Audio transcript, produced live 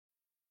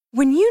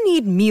When you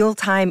need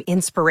mealtime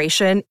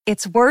inspiration,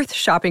 it's worth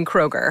shopping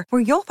Kroger,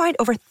 where you'll find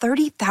over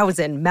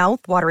 30,000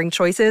 mouth-watering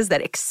choices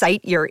that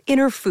excite your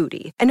inner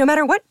foodie. And no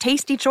matter what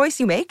tasty choice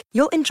you make,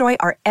 you'll enjoy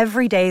our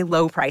everyday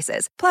low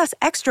prices, plus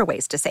extra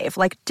ways to save,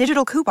 like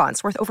digital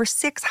coupons worth over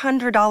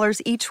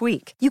 $600 each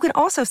week. You can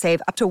also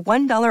save up to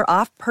 $1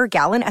 off per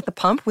gallon at the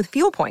pump with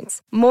fuel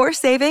points. More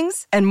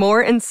savings and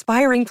more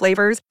inspiring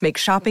flavors make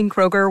shopping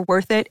Kroger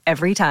worth it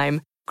every time.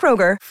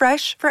 Kroger,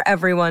 fresh for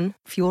everyone.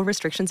 Fuel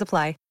restrictions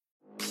apply.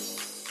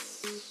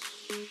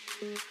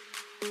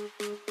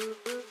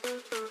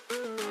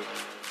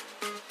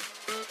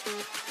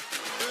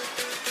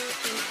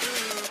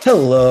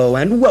 Hello,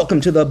 and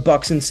welcome to the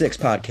Bucks and Six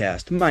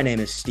podcast. My name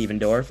is Steven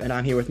Dorff, and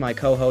I'm here with my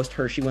co-host,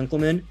 Hershey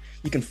Winkleman.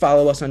 You can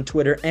follow us on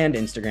Twitter and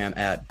Instagram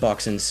at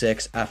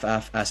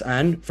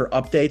BucksandSixFFSN for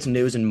updates,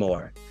 news, and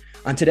more.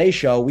 On today's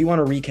show, we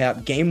want to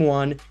recap Game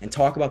 1 and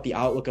talk about the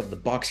outlook of the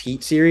Bucks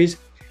Heat series.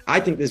 I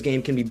think this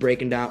game can be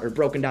broken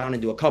down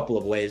into a couple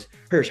of ways.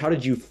 Hirsch, how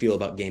did you feel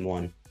about Game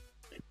 1?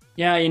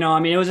 Yeah,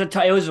 it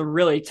was a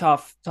really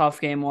tough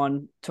Game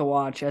 1 to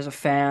watch as a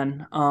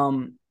fan.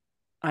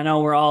 I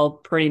know we're all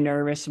pretty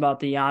nervous about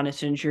the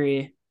Giannis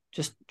injury,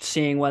 just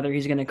seeing whether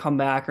he's going to come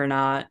back or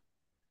not.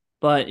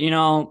 But,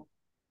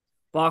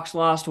 Bucks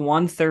lost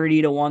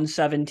 130 to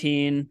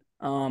 117.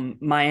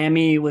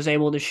 Miami was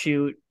able to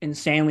shoot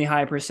insanely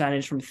high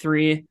percentage from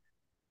three.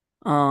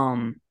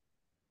 And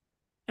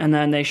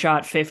then they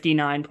shot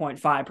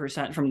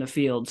 59.5% from the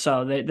field.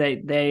 So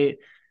they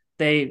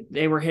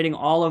were hitting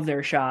all of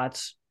their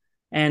shots.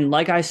 And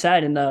like I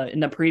said in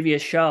the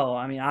previous show,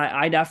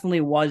 I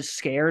definitely was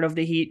scared of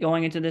the Heat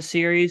going into this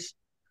series.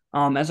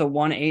 As a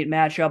 1-8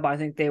 matchup, I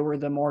think they were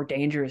the more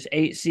dangerous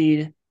 8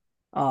 seed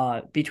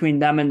between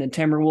them and the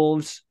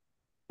Timberwolves.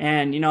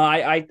 And,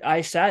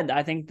 I said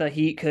I think the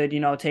Heat could,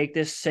 take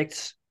this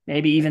 6,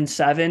 maybe even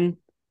 7,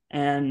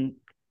 and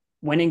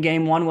winning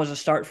Game 1 was a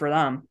start for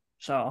them.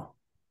 So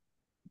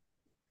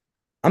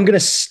I'm going to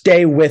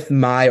stay with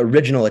my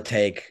original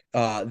take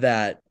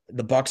that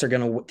the Bucks are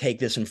going to take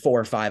this in 4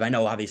 or 5. I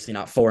know obviously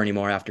not 4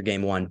 anymore after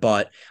Game 1,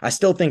 but I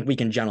still think we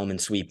can gentlemen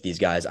sweep these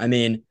guys. I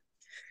mean,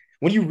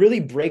 when you really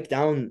break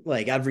down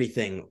like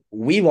everything,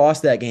 we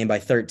lost that game by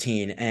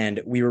 13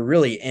 and we were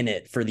really in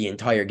it for the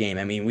entire game.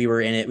 I mean, we were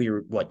in it. We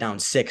were down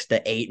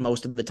 6-8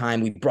 most of the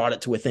time. We brought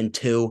it to within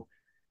 2.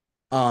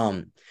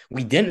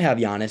 We didn't have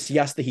Giannis.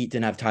 Yes, the Heat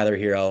didn't have Tyler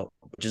Hero,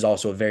 which is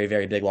also a very,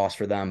 very big loss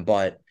for them.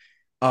 But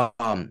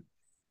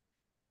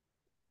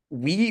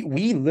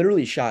we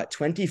literally shot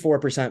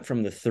 24%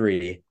 from the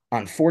 3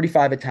 on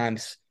 45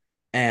 attempts,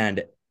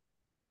 and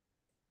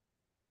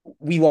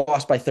we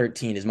lost by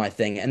 13 is my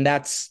thing. And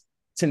that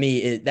to me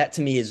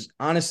is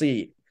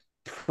honestly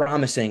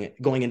promising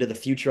going into the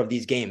future of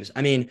these games.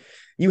 I mean,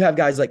 you have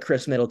guys like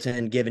Chris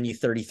Middleton giving you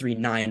 33,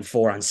 9,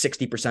 4 on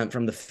 60%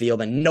 from the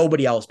field, and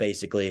nobody else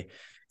basically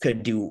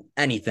could do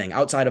anything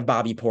outside of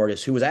Bobby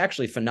Portis, who was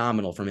actually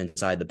phenomenal from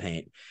inside the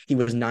paint. He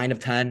was 9 of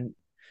 10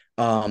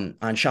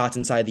 on shots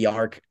inside the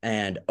arc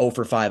and 0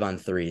 for 5 on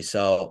 3.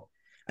 So,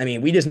 I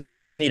mean, we just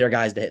need our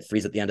guys to hit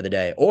threes at the end of the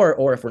day.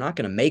 Or if we're not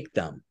going to make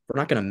them,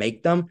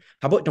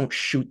 how about don't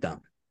shoot them?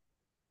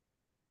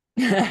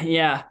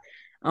 Yeah.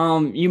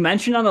 You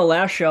mentioned on the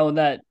last show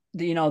that,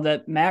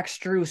 that Max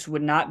Strus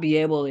would not be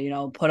able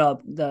to, put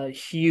up the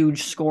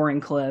huge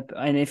scoring clip.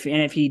 And if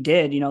he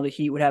did, the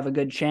Heat would have a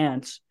good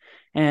chance.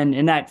 And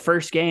in that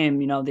first game,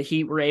 the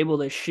Heat were able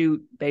to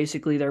shoot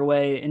basically their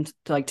way into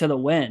to the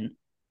win.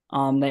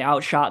 They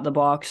outshot the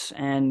Bucks,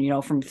 and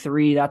from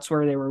 3, that's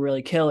where they were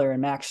really killer.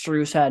 And Max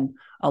Strus had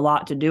a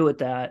lot to do with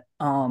that.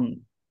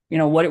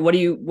 What do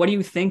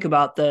you think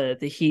about the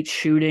Heat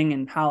shooting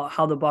and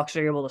how the Bucks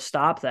are able to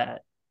stop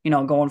that,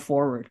 going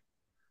forward?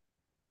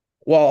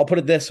 Well, I'll put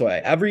it this way: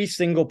 every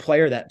single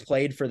player that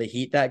played for the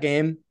Heat that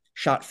game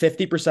shot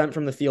 50%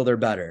 from the field or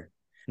better.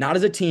 Not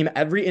as a team,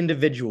 every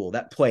individual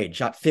that played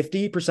shot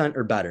 50%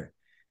 or better.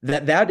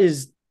 That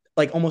is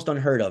like almost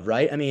unheard of,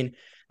 right? I mean,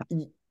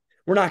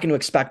 we're not going to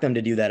expect them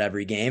to do that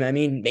every game. I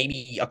mean,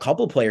 maybe a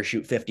couple players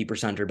shoot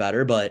 50% or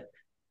better, but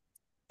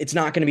it's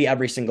not going to be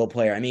every single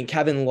player. I mean,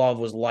 Kevin Love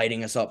was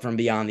lighting us up from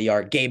beyond the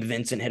arc. Gabe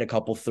Vincent hit a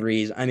couple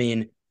threes. I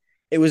mean,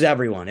 it was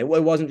everyone. It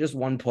wasn't just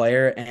one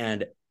player.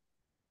 And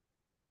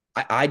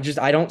I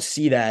don't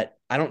see that.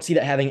 I don't see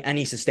that having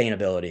any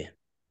sustainability.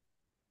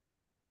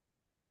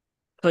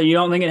 So you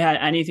don't think it had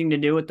anything to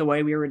do with the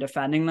way we were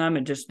defending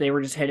them? They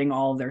were just hitting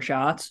all of their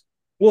shots?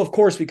 Well, of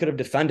course, we could have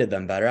defended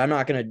them better. I'm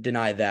not going to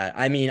deny that.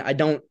 I mean, I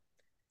don't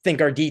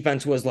think our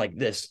defense was like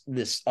this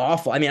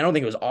awful. I mean, I don't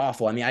think it was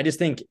awful. I mean, I just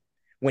think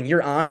when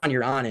you're on,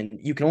 and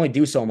you can only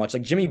do so much.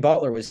 Like Jimmy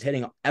Butler was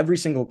hitting every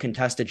single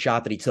contested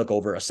shot that he took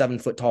over a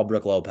 7-foot tall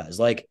Brook Lopez.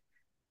 Like,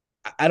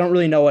 I don't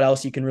really know what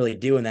else you can really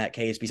do in that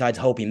case besides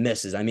hope he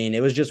misses. I mean,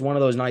 it was just one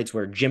of those nights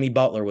where Jimmy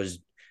Butler was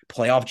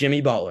playoff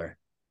Jimmy Butler.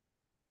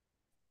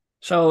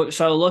 So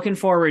looking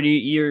forward,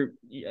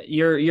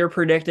 you're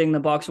predicting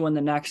the Bucks win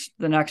the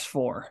next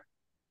 4,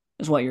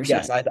 is what you're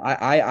saying. Yes,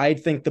 I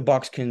think the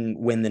Bucks can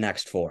win the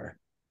next 4.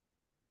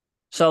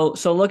 So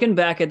looking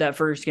back at that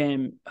first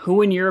game,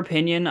 who in your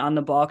opinion on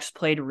the Bucks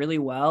played really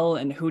well,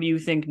 and who do you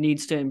think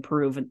needs to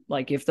improve?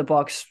 Like if the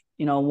Bucks,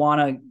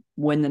 want to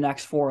win the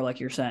next four, like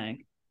you're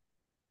saying.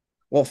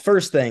 Well,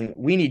 first thing,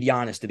 we need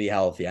Giannis to be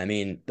healthy. I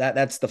mean,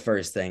 that's the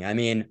first thing. I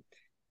mean,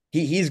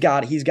 he's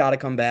got to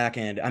come back,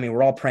 and I mean,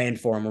 we're all praying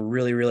for him. We're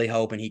really, really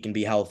hoping he can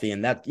be healthy,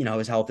 and that,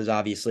 his health is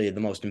obviously the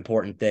most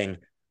important thing.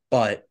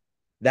 But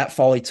that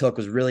fall he took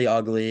was really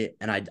ugly,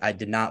 and I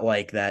did not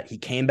like that. He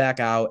came back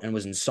out and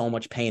was in so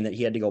much pain that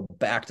he had to go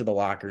back to the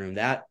locker room.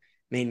 That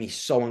made me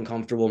so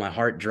uncomfortable. My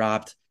heart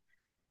dropped.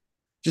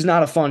 Just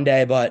not a fun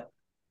day, but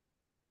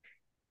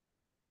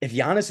if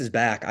Giannis is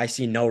back, I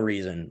see no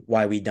reason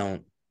why we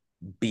don't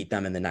beat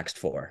them in the next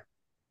four.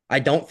 I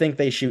don't think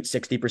they shoot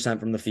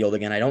 60% from the field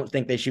again. I don't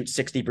think they shoot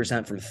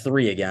 60% from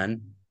three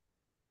again.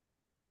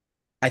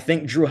 I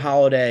think Jrue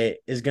Holiday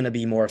is going to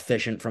be more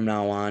efficient from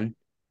now on.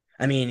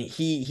 I mean,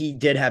 he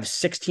did have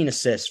 16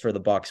 assists for the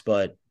Bucks,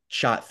 but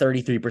shot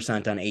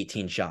 33% on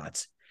 18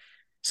 shots.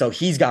 So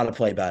he's got to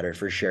play better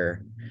for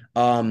sure.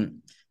 All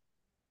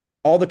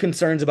the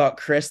concerns about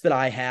Chris that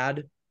I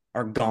had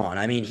are gone.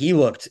 I mean, he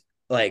looked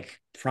like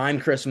prime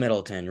Chris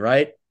Middleton,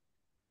 right?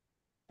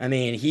 I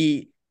mean,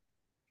 he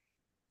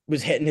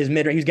was hitting his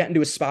mid-range. He was getting to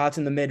his spots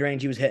in the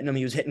mid-range. He was hitting them.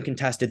 He was hitting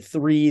contested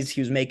threes.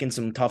 He was making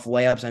some tough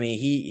layups. I mean,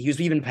 he was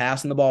even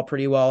passing the ball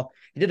pretty well.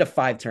 He did have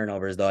 5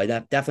 turnovers, though. He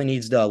definitely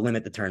needs to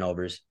limit the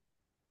turnovers.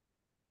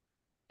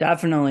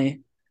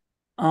 Definitely.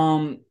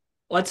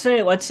 Let's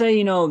say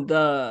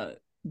the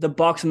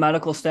Bucks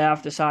medical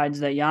staff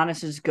decides that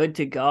Giannis is good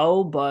to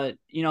go, but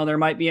there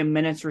might be a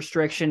minutes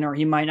restriction or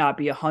he might not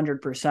be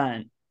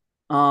 100%.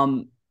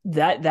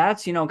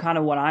 That's kind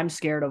of what I'm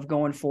scared of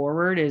going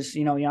forward is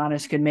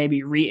Giannis could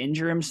maybe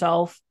re-injure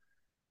himself,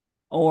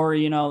 or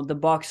the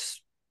Bucks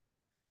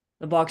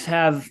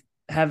have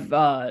a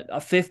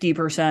 50%,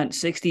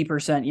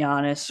 60%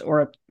 Giannis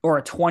or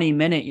a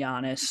 20-minute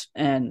Giannis,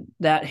 and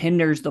that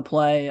hinders the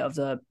play of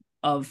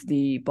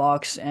the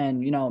Bucks and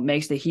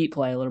makes the Heat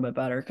play a little bit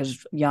better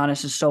because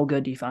Giannis is so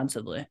good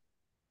defensively.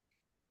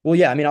 Well,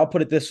 yeah, I mean, I'll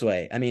put it this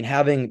way. I mean,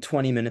 having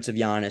 20 minutes of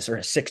Giannis or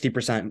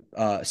 60%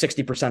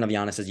 of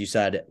Giannis, as you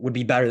said, would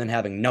be better than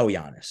having no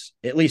Giannis,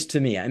 at least to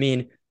me. I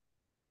mean,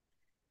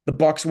 the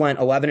Bucks went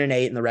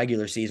 11-8 in the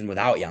regular season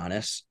without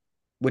Giannis,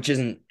 which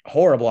isn't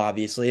horrible,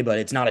 obviously, but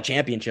it's not a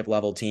championship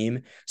level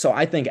team. So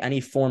I think any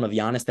form of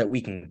Giannis that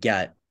we can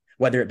get,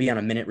 whether it be on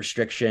a minute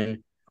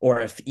restriction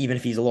or even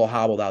if he's a little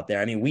hobbled out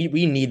there, I mean,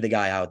 we need the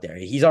guy out there.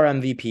 He's our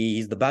MVP.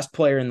 He's the best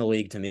player in the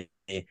league to me.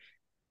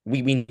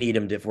 We need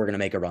him if we're going to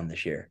make a run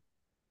this year.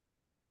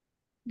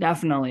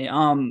 Definitely.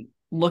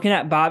 Looking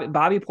at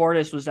Bobby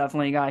Portis was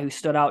definitely a guy who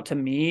stood out to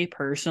me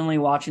personally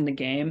watching the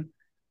game.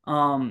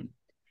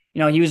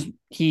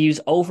 He was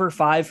over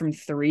 5 from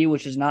 3,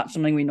 which is not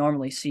something we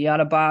normally see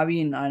out of Bobby.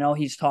 And I know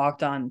he's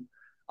talked on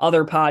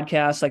other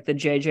podcasts like the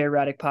JJ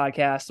Redick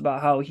podcast about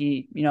how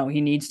he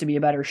needs to be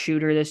a better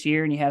shooter this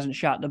year, and he hasn't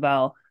shot the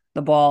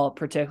ball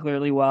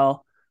particularly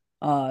well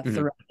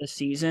throughout the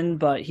season,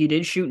 but he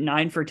did shoot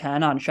 9 for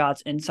 10 on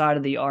shots inside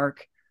of the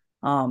arc.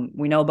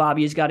 We know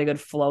Bobby's got a good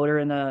floater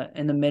in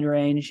the mid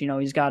range.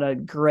 He's got a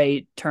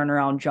great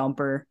turnaround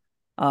jumper.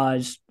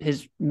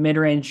 His mid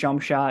range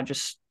jump shot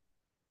just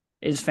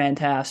is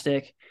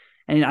fantastic.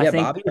 And I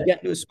think Bobby will get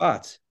into his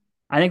spots.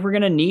 I think we're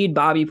gonna need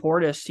Bobby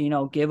Portis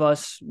to give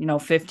us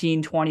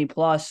 15, 20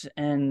 plus.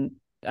 And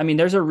I mean,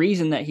 there's a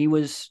reason that he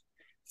was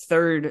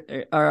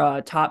third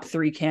or top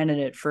 3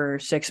 candidate for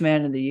 6th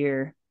man of the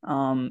year.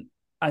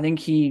 I think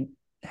he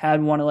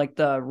had one of like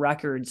the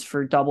records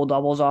for double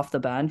doubles off the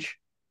bench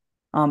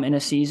in a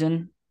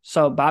season.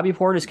 So Bobby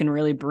Portis can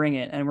really bring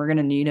it, and we're going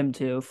to need him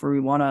to if we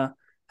want to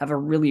have a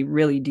really,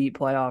 really deep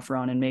playoff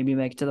run and maybe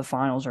make it to the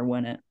finals or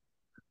win it.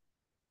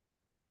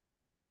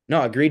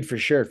 No, agreed for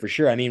sure. For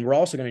sure. I mean, we're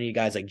also going to need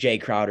guys like Jay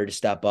Crowder to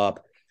step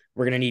up.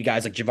 We're going to need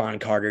guys like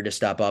Javon Carter to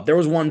step up. There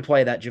was one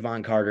play that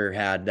Javon Carter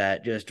had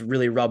that just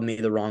really rubbed me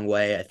the wrong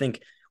way. I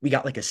think we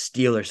got like a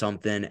steal or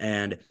something,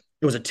 and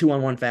it was a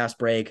 2-on-1 fast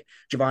break.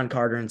 Javon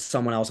Carter and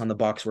someone else on the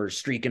Bucks were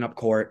streaking up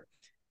court,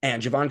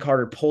 and Javon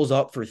Carter pulls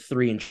up for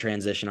 3 in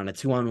transition on a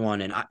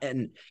 2-on-1,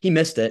 and he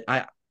missed it.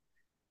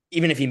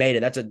 Even if he made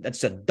it,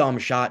 that's a dumb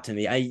shot to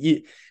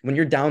me. When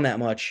you're down that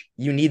much,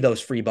 you need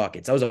those free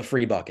buckets. That was a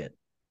free bucket.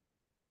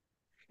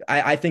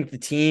 I think the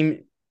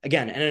team,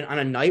 again, and on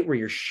a night where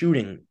you're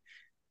shooting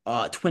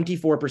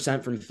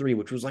 24% from 3,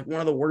 which was like one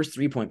of the worst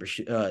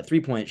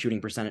three-point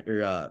shooting percentage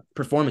or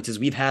performances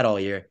we've had all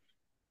year.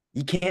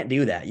 You can't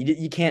do that.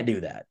 You can't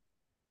do that.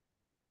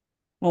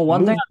 Well,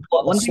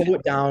 slow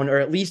it down, or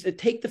at least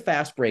take the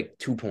fast break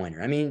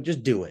 2-pointer. I mean,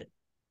 just do it.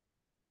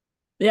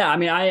 Yeah, I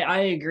mean, I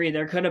agree.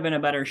 There could have been a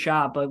better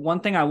shot, but one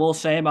thing I will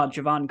say about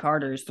Javon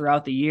Carter is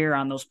throughout the year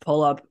on those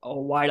pull-up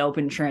wide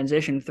open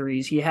transition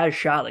threes, he has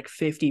shot like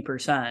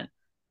 50%.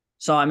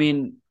 So, I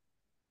mean,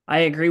 I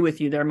agree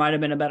with you. There might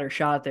have been a better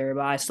shot there,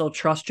 but I still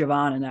trust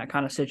Javon in that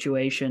kind of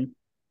situation.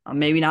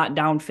 Maybe not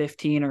down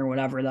 15 or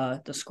whatever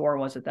the score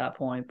was at that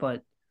point,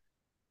 but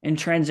in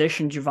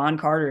transition, Javon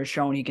Carter has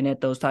shown he can hit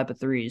those type of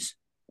threes.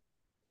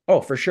 Oh,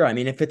 for sure. I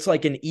mean, if it's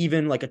like an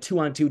even like a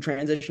 2-on-2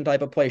 transition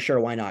type of play, sure,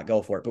 why not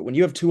go for it? But when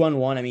you have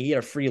 2-on-1, I mean, he had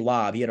a free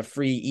lob, he had a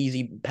free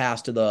easy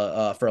pass to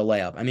the for a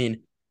layup. I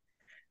mean,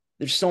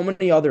 there's so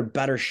many other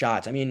better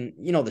shots. I mean,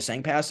 the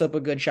Sang passed up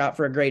a good shot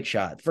for a great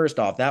shot. First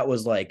off, that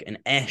was like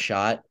an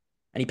shot,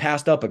 and he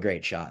passed up a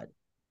great shot.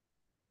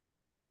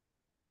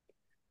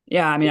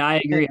 Yeah, I mean,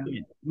 I agree. I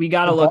mean, we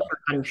got to The look ball, for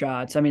better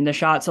shots. I mean, the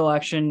shot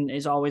selection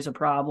is always a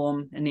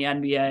problem in the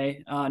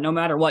NBA, no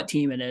matter what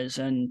team it is.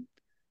 And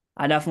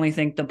I definitely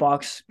think the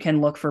Bucks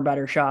can look for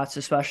better shots,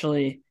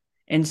 especially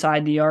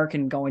inside the arc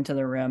and going to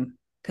the rim.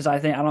 Because I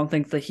don't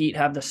think the Heat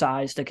have the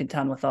size to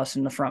contend with us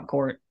in the front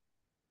court.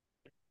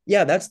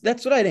 yeah, that's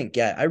what I didn't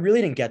get. I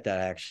really didn't get that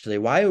actually.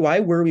 Why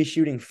were we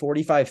shooting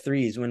 45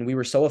 threes when we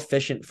were so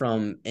efficient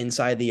from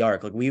inside the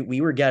arc? Like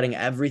we were getting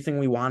everything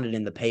we wanted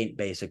in the paint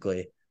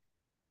basically.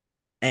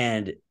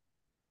 And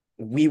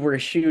we were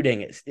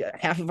shooting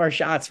half of our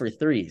shots for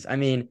threes. I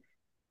mean,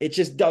 it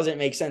just doesn't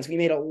make sense. We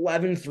made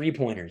 11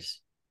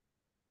 3-pointers.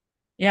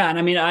 Yeah, and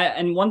I mean,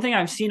 and one thing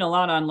I've seen a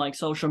lot on like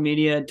social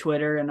media,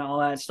 Twitter, and all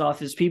that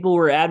stuff is people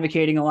were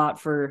advocating a lot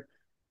for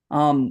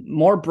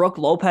more Brook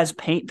Lopez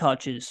paint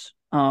touches.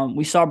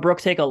 We saw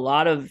Brook take a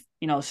lot of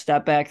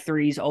step back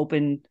threes,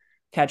 open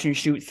catch and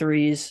shoot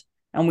threes,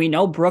 and we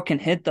know Brook can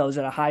hit those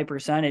at a high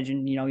percentage.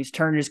 And he's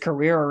turned his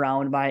career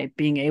around by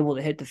being able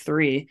to hit the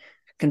three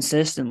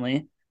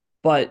consistently.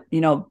 But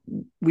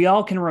we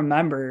all can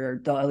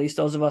remember, or at least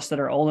those of us that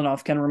are old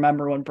enough can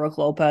remember when Brook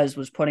Lopez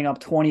was putting up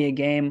 20 a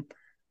game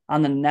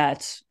on the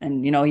Nets,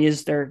 and he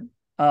is their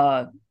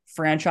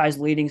franchise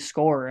leading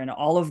scorer, and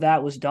all of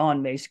that was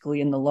done basically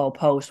in the low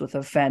post with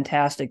a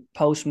fantastic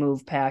post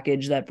move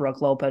package that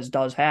Brook Lopez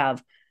does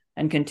have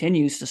and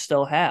continues to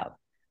still have.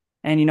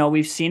 And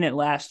we've seen it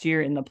last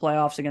year in the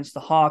playoffs against the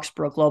Hawks.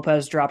 Brook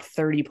Lopez dropped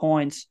 30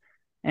 points,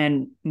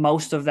 and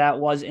most of that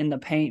was in the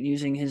paint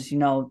using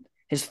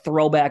his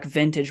throwback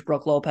vintage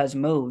Brook Lopez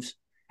moves.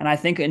 And I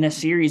think in a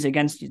series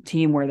against a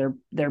team where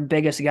their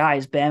biggest guy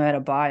is Bam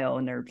Adebayo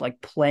and they're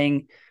like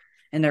playing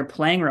in their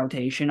playing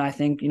rotation, I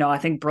think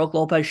Brook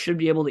Lopez should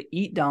be able to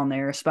eat down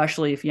there,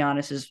 especially if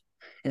Giannis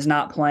is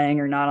not playing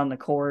or not on the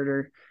court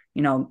or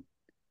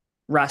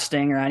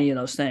resting or any of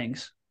those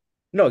things.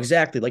 No,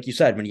 exactly. Like you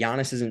said, when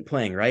Giannis isn't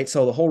playing, right?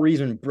 So the whole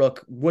reason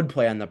Brook would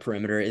play on the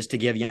perimeter is to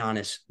give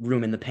Giannis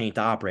room in the paint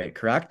to operate,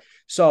 correct?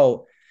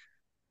 So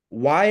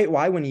why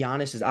when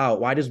Giannis is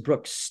out, why does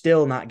Brook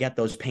still not get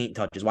those paint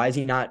touches? Why is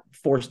he not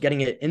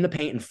getting it in the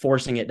paint and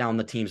forcing it down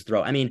the team's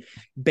throat? I mean,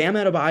 Bam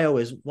Adebayo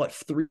is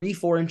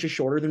 3-4 inches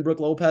shorter than Brook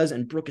Lopez,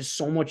 and Brook is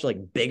so much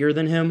like bigger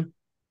than him.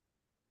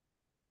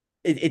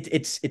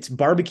 It's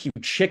barbecue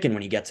chicken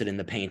when he gets it in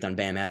the paint on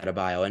Bam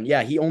Adebayo. And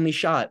yeah, he only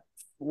shot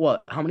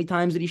how many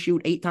times did he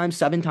shoot? 8 times,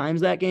 7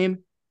 times that game?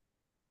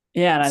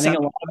 Yeah, and I think a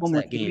 7 lot of them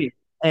were that game.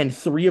 And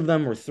 3 of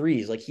them were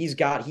threes. Like he's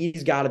got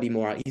to be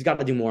more. He's got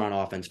to do more on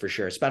offense for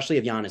sure, especially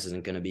if Giannis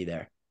isn't going to be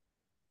there.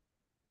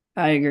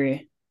 I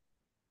agree.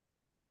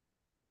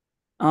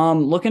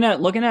 Looking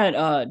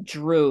at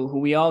Drew, who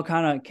we all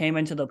kind of came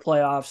into the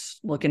playoffs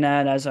looking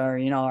at as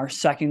our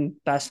second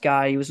best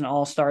guy. He was an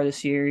all-star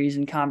this year. He's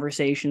in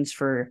conversations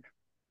for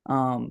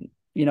all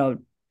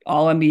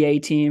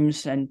NBA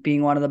teams and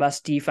being one of the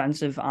best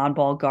defensive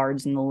on-ball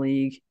guards in the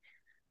league.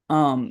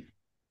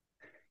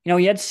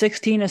 He had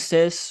 16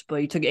 assists, but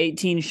he took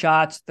 18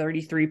 shots,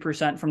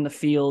 33% from the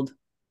field.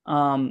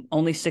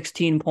 Only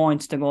 16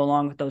 points to go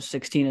along with those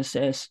 16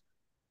 assists.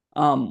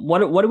 What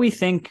do we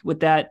think with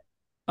that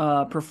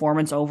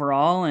performance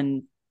overall,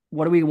 and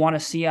what do we want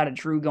to see out of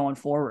Drew going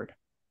forward?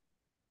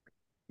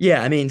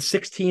 Yeah, I mean,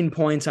 16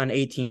 points on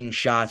 18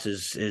 shots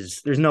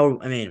is there's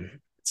no, I mean,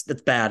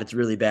 it's bad. It's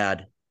really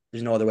bad.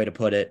 There's no other way to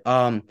put it.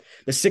 The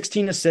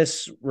 16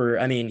 assists were,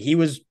 I mean, he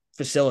was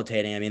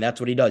facilitating. I mean, that's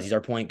what he does. He's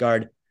our point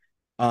guard.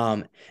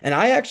 And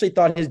I actually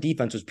thought his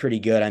defense was pretty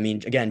good. I mean,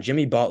 again,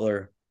 Jimmy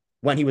Butler,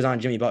 when he was on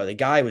Jimmy Butler, the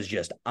guy was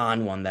just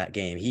on one that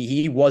game.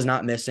 He was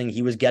not missing.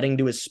 He was getting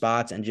to his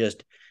spots and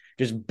just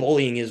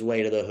bullying his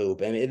way to the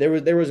hoop. I mean,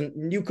 there was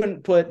you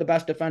couldn't put the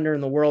best defender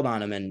in the world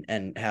on him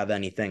and have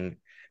anything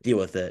deal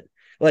with it.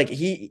 Like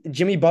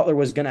Jimmy Butler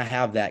was gonna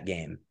have that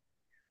game.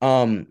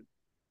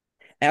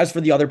 As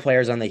for the other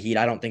players on the Heat,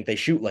 I don't think they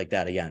shoot like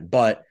that again.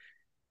 But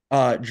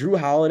Drew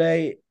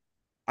Holiday,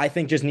 I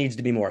think, just needs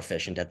to be more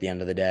efficient at the end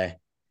of the day.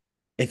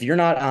 If you're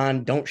not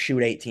on, don't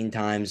shoot 18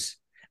 times.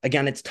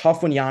 Again, it's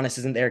tough when Giannis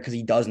isn't there because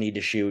he does need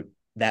to shoot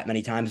that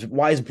many times.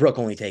 Why is Brook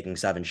only taking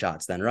 7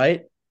 shots then,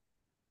 right?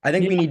 I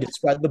think we need to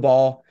spread the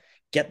ball,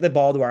 get the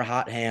ball to our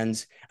hot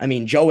hands. I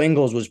mean, Joe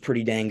Ingles was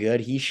pretty dang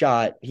good. He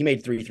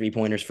made 3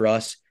 3-pointers for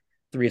us,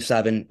 3 of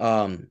 7.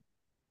 Why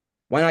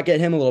not get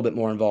him a little bit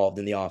more involved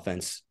in the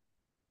offense?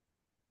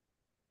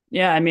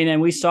 Yeah, I mean,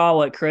 and we saw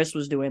what Chris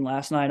was doing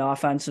last night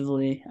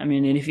offensively. I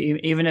mean,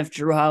 even if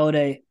Drew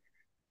Holiday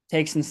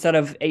takes, instead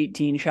of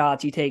 18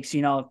 shots, he takes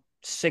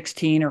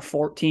 16 or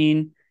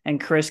 14, and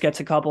Chris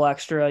gets a couple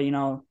extra,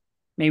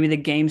 maybe the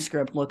game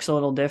script looks a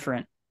little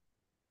different.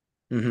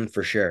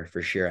 For sure.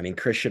 I mean,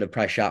 Chris should have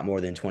probably shot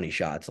more than 20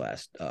 shots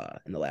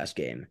in the last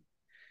game.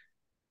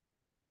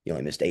 He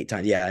only missed 8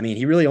 times. Yeah, I mean,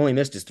 he really only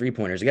missed his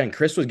 3-pointers. Again,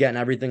 Chris was getting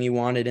everything he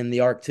wanted in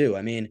the arc too.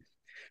 I mean,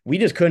 we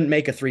just couldn't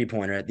make a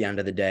 3-pointer at the end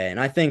of the day. And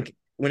I think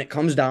when it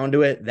comes down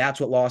to it, that's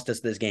what lost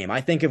us this game.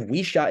 I think if we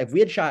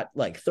had shot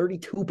like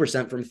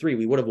 32% from 3,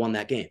 we would have won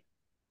that game.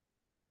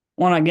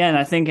 Well, again,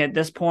 I think at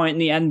this point in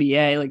the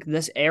NBA, like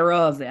this era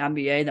of the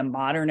NBA, the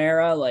modern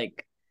era,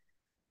 like,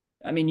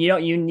 I mean,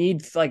 you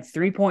need like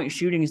 3-point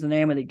shooting is the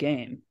name of the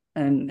game.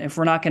 And if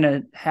we're not going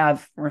to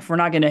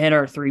hit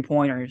our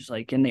 3-pointers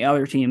like in the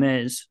other team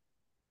is,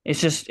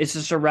 it's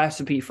just a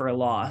recipe for a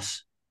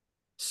loss.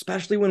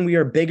 Especially when we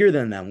are bigger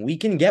than them. We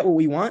can get what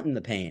we want in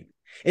the paint.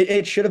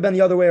 It should have been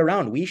the other way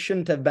around. We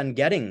shouldn't have been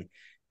getting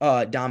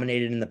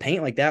dominated in the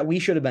paint like that. We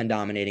should have been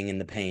dominating in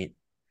the paint.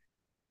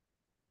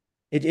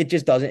 It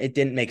just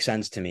didn't make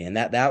sense to me. And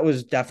that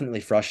was definitely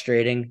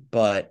frustrating.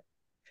 But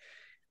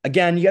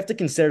again, you have to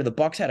consider the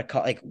Bucks had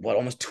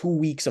almost 2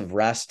 weeks of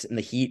rest in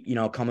the Heat,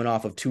 coming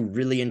off of 2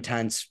 really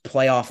intense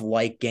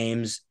playoff-like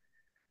games,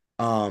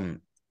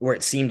 where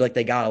it seemed like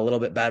they got a little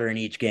bit better in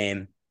each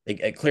game.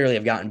 They clearly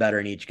have gotten better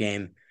in each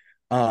game.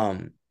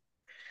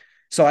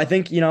 So I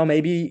think,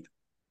 maybe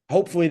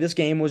hopefully this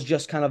game was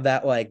just kind of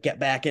that, like, get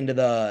back into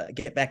the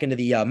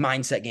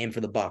mindset game for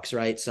the Bucks,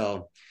 right?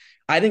 So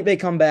I think they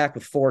come back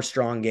with 4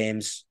 strong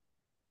games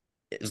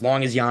as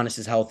long as Giannis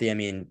is healthy. I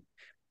mean,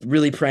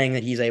 really praying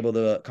that he's able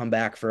to come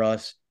back for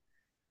us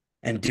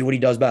and do what he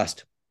does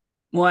best.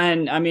 Well,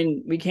 and I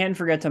mean, we can't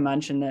forget to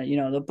mention that,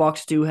 the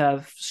Bucks do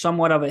have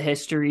somewhat of a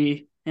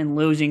history in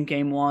losing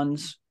game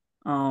ones,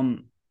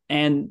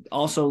 and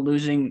also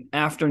losing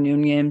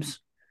afternoon games.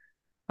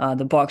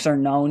 The Bucks are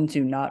known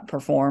to not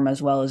perform as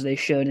well as they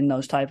should in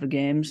those type of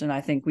games. And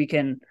I think we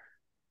can,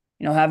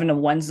 having a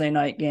Wednesday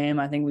night game,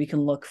 I think we can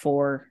look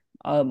for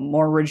a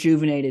more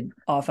rejuvenated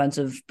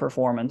offensive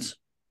performance.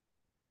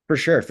 For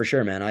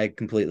sure, man. I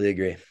completely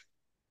agree.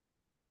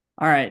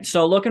 All right.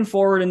 So looking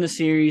forward in the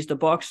series, the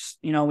Bucks,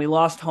 we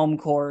lost home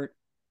court,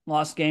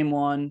 lost game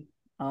 1.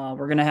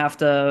 We're going to have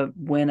to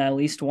win at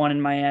least one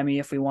in Miami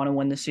if we want to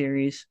win the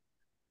series.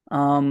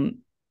 What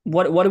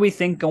do we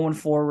think going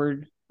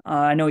forward?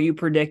 I know you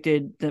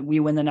predicted that we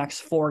win the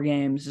next 4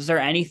 games. Is there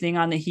anything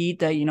on the Heat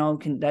that,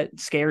 that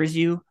scares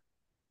you?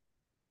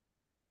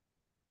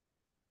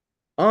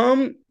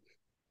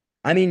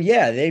 I mean,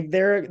 yeah,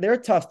 they're a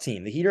tough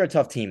team. The Heat are a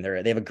tough team.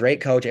 They have a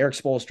great coach. Erik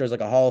Spoelstra is like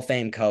a Hall of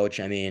Fame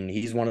coach. I mean,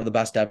 he's one of the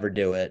best to ever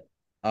do it.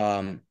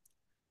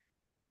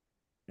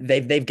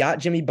 They've got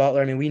Jimmy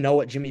Butler. I mean, we know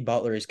what Jimmy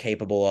Butler is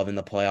capable of in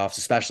the playoffs,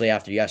 especially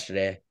after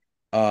yesterday.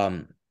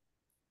 The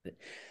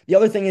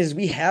other thing is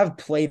we have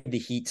played the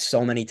Heat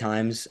so many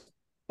times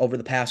over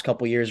the past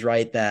couple years,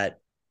 right? That,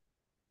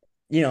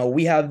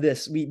 we have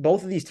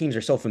both of these teams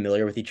are so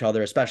familiar with each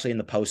other, especially in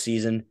the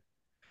postseason.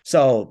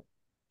 So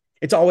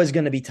it's always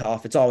going to be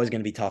tough. It's always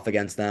going to be tough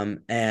against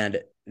them.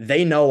 And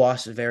they know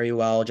us very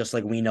well, just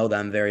like we know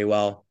them very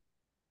well.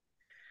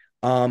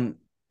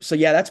 So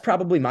yeah, that's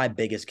probably my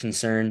biggest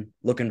concern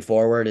looking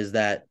forward is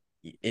that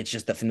it's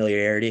just the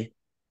familiarity.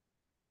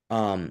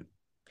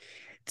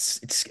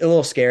 It's a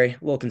little scary, a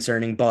little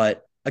concerning,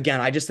 but again,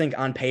 I just think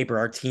on paper,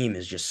 our team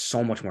is just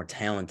so much more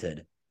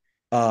talented.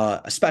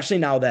 Especially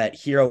now that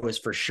Hero is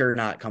for sure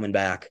not coming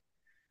back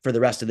for the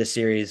rest of this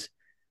series,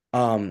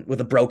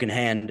 with a broken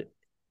hand.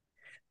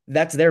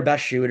 That's their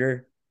best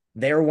shooter.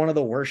 They're one of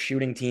the worst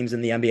shooting teams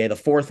in the NBA, the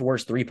 4th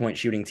worst 3-point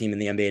shooting team in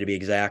the NBA to be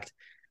exact.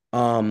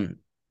 I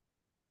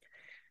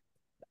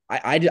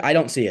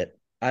don't see it.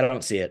 I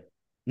don't see it.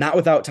 Not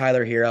without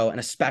Tyler Hero, and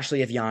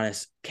especially if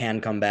Giannis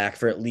can come back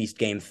for at least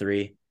game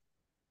 3.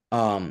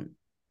 Hoping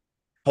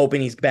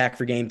he's back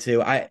for game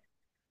 2. I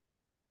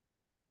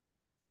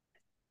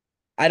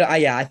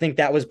think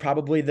that was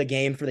probably the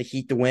game for the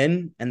Heat to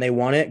win, and they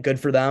won it. Good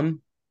for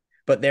them.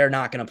 But they're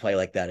not going to play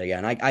like that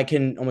again. I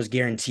can almost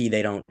guarantee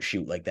they don't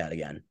shoot like that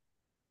again.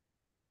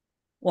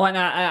 Well, and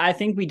I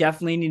think we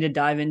definitely need to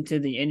dive into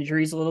the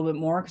injuries a little bit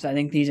more because I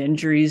think these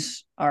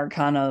injuries are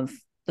kind of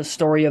the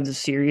story of the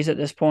series at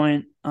this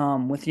point,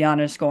 with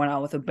Giannis going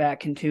out with a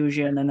back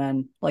contusion. And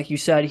then, like you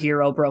said,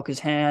 Hero broke his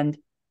hand.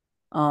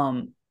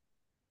 In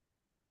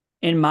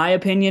my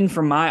opinion,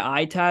 from my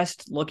eye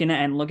test, looking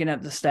at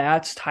the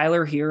stats,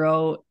 Tyler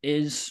Hero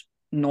is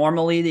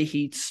normally the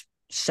Heat's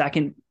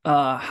second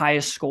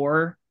highest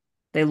scorer.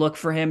 They look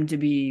for him to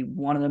be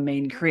one of the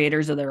main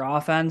creators of their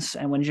offense.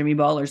 And when Jimmy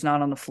Butler's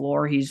not on the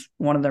floor, he's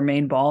one of their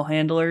main ball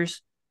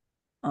handlers.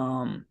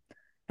 And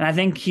I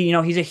think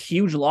he's a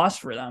huge loss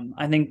for them.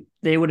 I think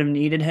they would have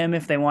needed him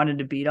if they wanted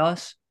to beat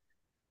us.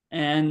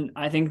 And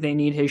I think they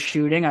need his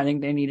shooting. I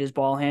think they need his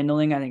ball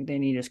handling. I think they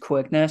need his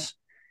quickness.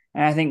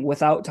 And I think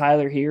without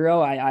Tyler Hero,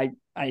 I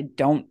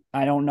don't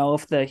know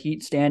if the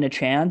Heat stand a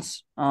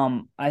chance.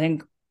 I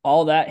think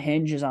all that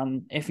hinges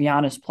on if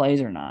Giannis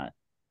plays or not.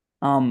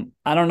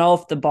 I don't know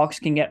if the Bucks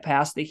can get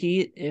past the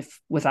Heat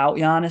without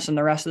Giannis in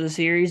the rest of the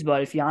series,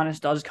 but if Giannis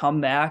does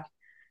come back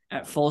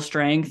at full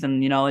strength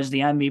and, is the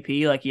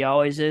MVP like he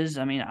always is,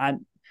 I mean,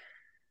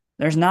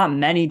 there's not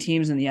many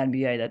teams in the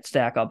NBA that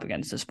stack up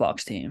against this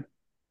Bucks team.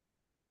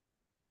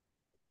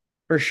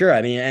 For sure.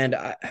 I mean, and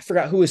I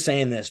forgot who was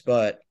saying this,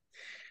 but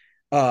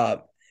Uh,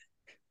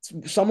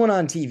 Someone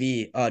on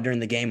TV during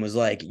the game was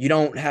like, you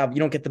don't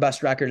get the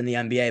best record in the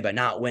NBA by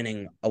not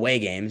winning away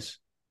games.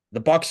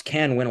 The Bucks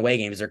can win away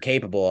games. They're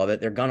capable of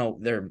it.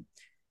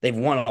 They've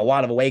won a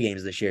lot of away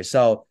games this year.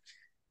 So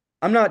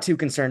I'm not too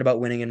concerned about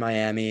winning in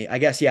Miami. I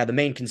guess, yeah, the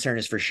main concern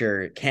is for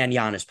sure, can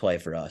Giannis play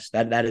for us?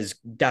 That is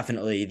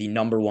definitely the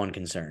number one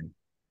concern.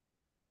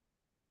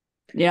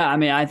 Yeah, I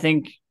mean, I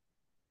think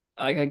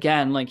like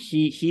again, like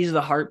he's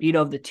the heartbeat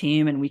of the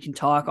team, and we can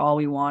talk all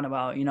we want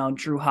about,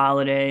 Drew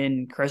Holiday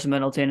and Chris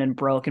Middleton and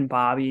Brooke and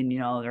Bobby, and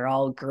they're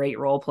all great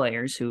role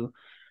players who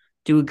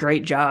do a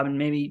great job, and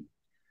maybe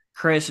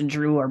Chris and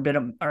Drew are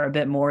a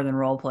bit more than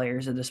role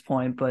players at this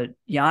point, but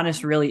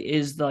Giannis really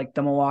is like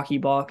the Milwaukee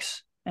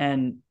Bucks,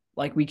 and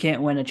like we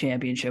can't win a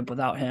championship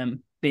without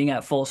him being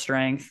at full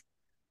strength.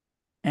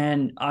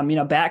 And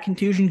a back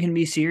contusion can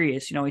be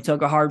serious. He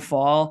took a hard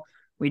fall.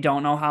 We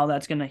don't know how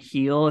that's going to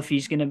heal, if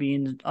he's going to be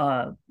in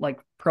like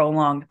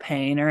prolonged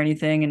pain or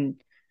anything. And,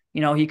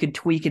 he could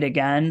tweak it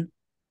again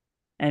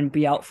and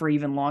be out for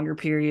even longer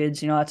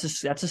periods.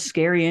 That's a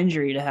scary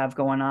injury to have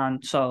going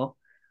on. So,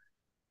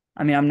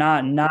 I mean, I'm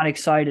not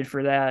excited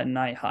for that. And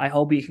I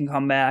hope he can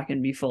come back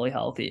and be fully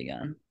healthy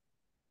again.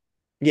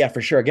 Yeah,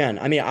 for sure. Again,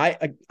 I mean,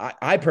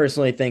 I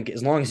personally think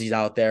as long as he's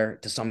out there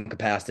to some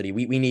capacity,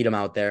 we need him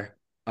out there.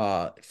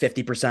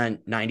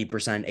 50%,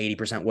 90%,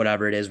 80%,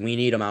 whatever it is, we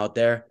need him out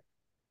there.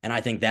 And I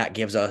think that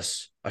gives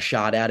us a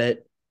shot at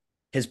it.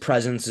 His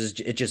presence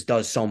it just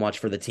does so much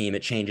for the team.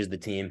 It changes the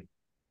team.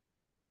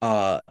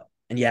 And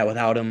yeah,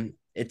 without him,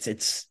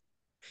 it's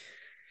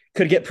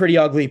could get pretty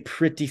ugly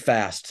pretty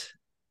fast.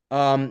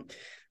 The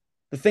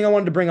thing I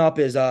wanted to bring up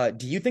is,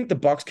 do you think the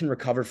Bucks can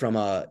recover from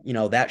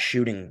that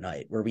shooting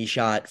night where we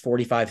shot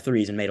 45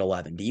 threes and made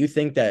 11? Do you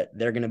think that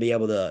they're going to be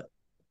able to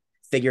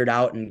figure it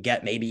out and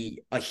get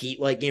maybe a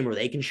Heat-like game where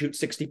they can shoot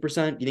 60%?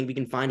 Do you think we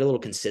can find a little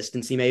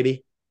consistency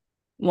maybe?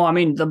 Well, I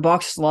mean, the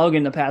Bucks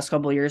slogan the past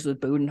couple of years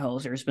with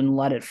Budenholzer has been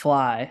 "Let it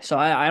fly." So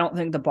I don't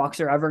think the Bucks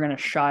are ever going to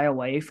shy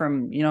away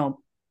from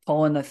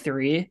pulling the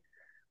three.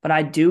 But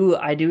I do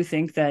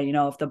think that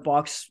if the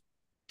Bucks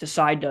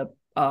decide to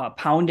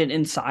pound it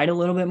inside a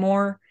little bit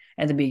more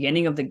at the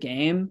beginning of the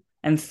game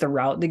and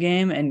throughout the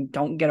game, and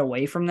don't get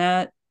away from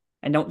that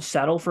and don't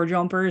settle for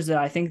jumpers, that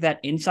I think that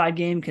inside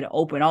game could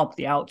open up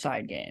the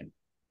outside game.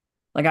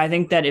 Like, I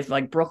think that if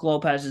like Brook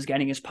Lopez is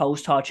getting his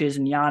post touches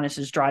and Giannis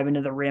is driving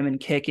to the rim and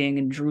kicking,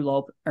 and Drew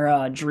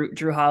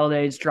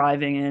Holiday is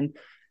driving in,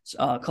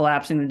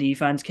 collapsing the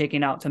defense,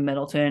 kicking out to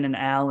Middleton and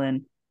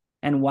Allen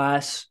and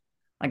Wes.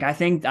 I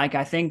think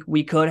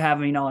we could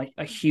have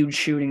a huge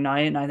shooting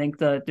night, and I think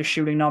the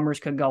shooting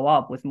numbers could go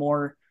up with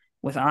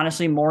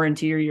honestly more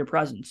interior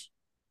presence.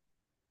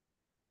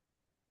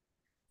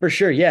 For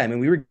sure, yeah. I mean,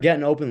 we were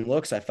getting open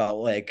looks, I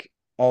felt like,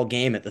 all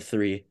game at the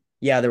three.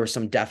 Yeah, there were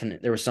some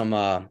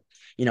iffy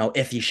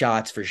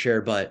shots for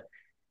sure, but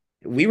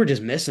we were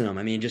just missing them.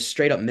 I mean, just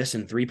straight up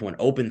missing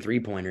open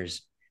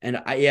 3-pointers.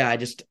 And I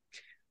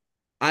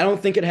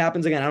don't think it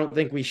happens again. I don't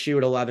think we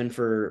shoot 11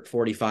 for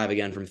 45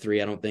 again from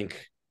three. I don't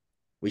think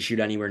we shoot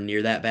anywhere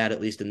near that bad,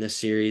 at least in this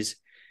series.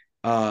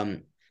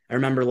 I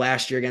remember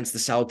last year against the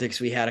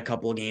Celtics, we had a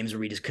couple of games where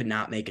we just could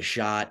not make a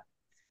shot.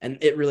 And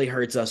it really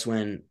hurts us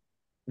when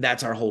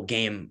that's our whole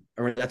game,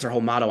 or that's our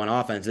whole motto on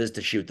offense, is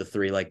to shoot the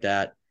three like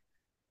that.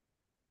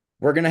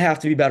 We're going to have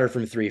to be better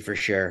from three for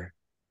sure.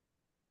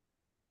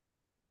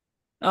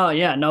 Oh,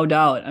 yeah, no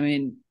doubt. I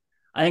mean,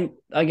 I think,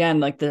 again,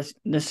 like this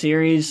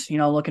series,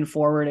 looking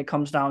forward, it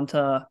comes down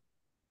to,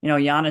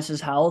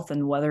 Giannis's health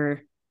and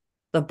whether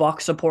the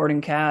Bucks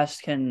supporting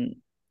cast can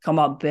come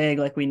up big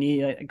like we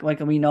need, like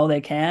we know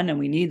they can, and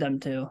we need them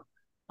to.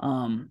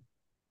 And,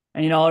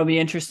 it'll be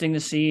interesting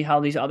to see how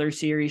these other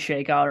series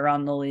shake out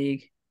around the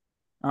league.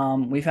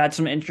 We've had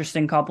some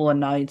interesting couple of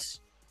nights,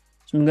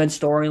 some good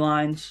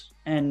storylines,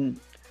 and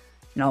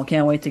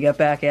can't wait to get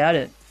back at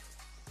it.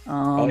 These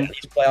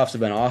playoffs have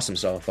been awesome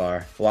so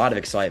far. A lot of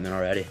excitement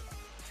already.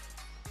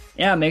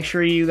 Yeah, make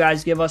sure you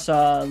guys give us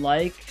a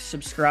like,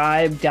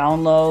 subscribe,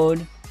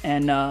 download,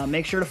 and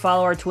make sure to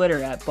follow our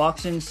Twitter at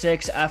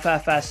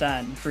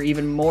Bucks6FFSN for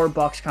even more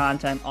Bucks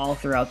content all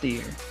throughout the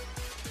year.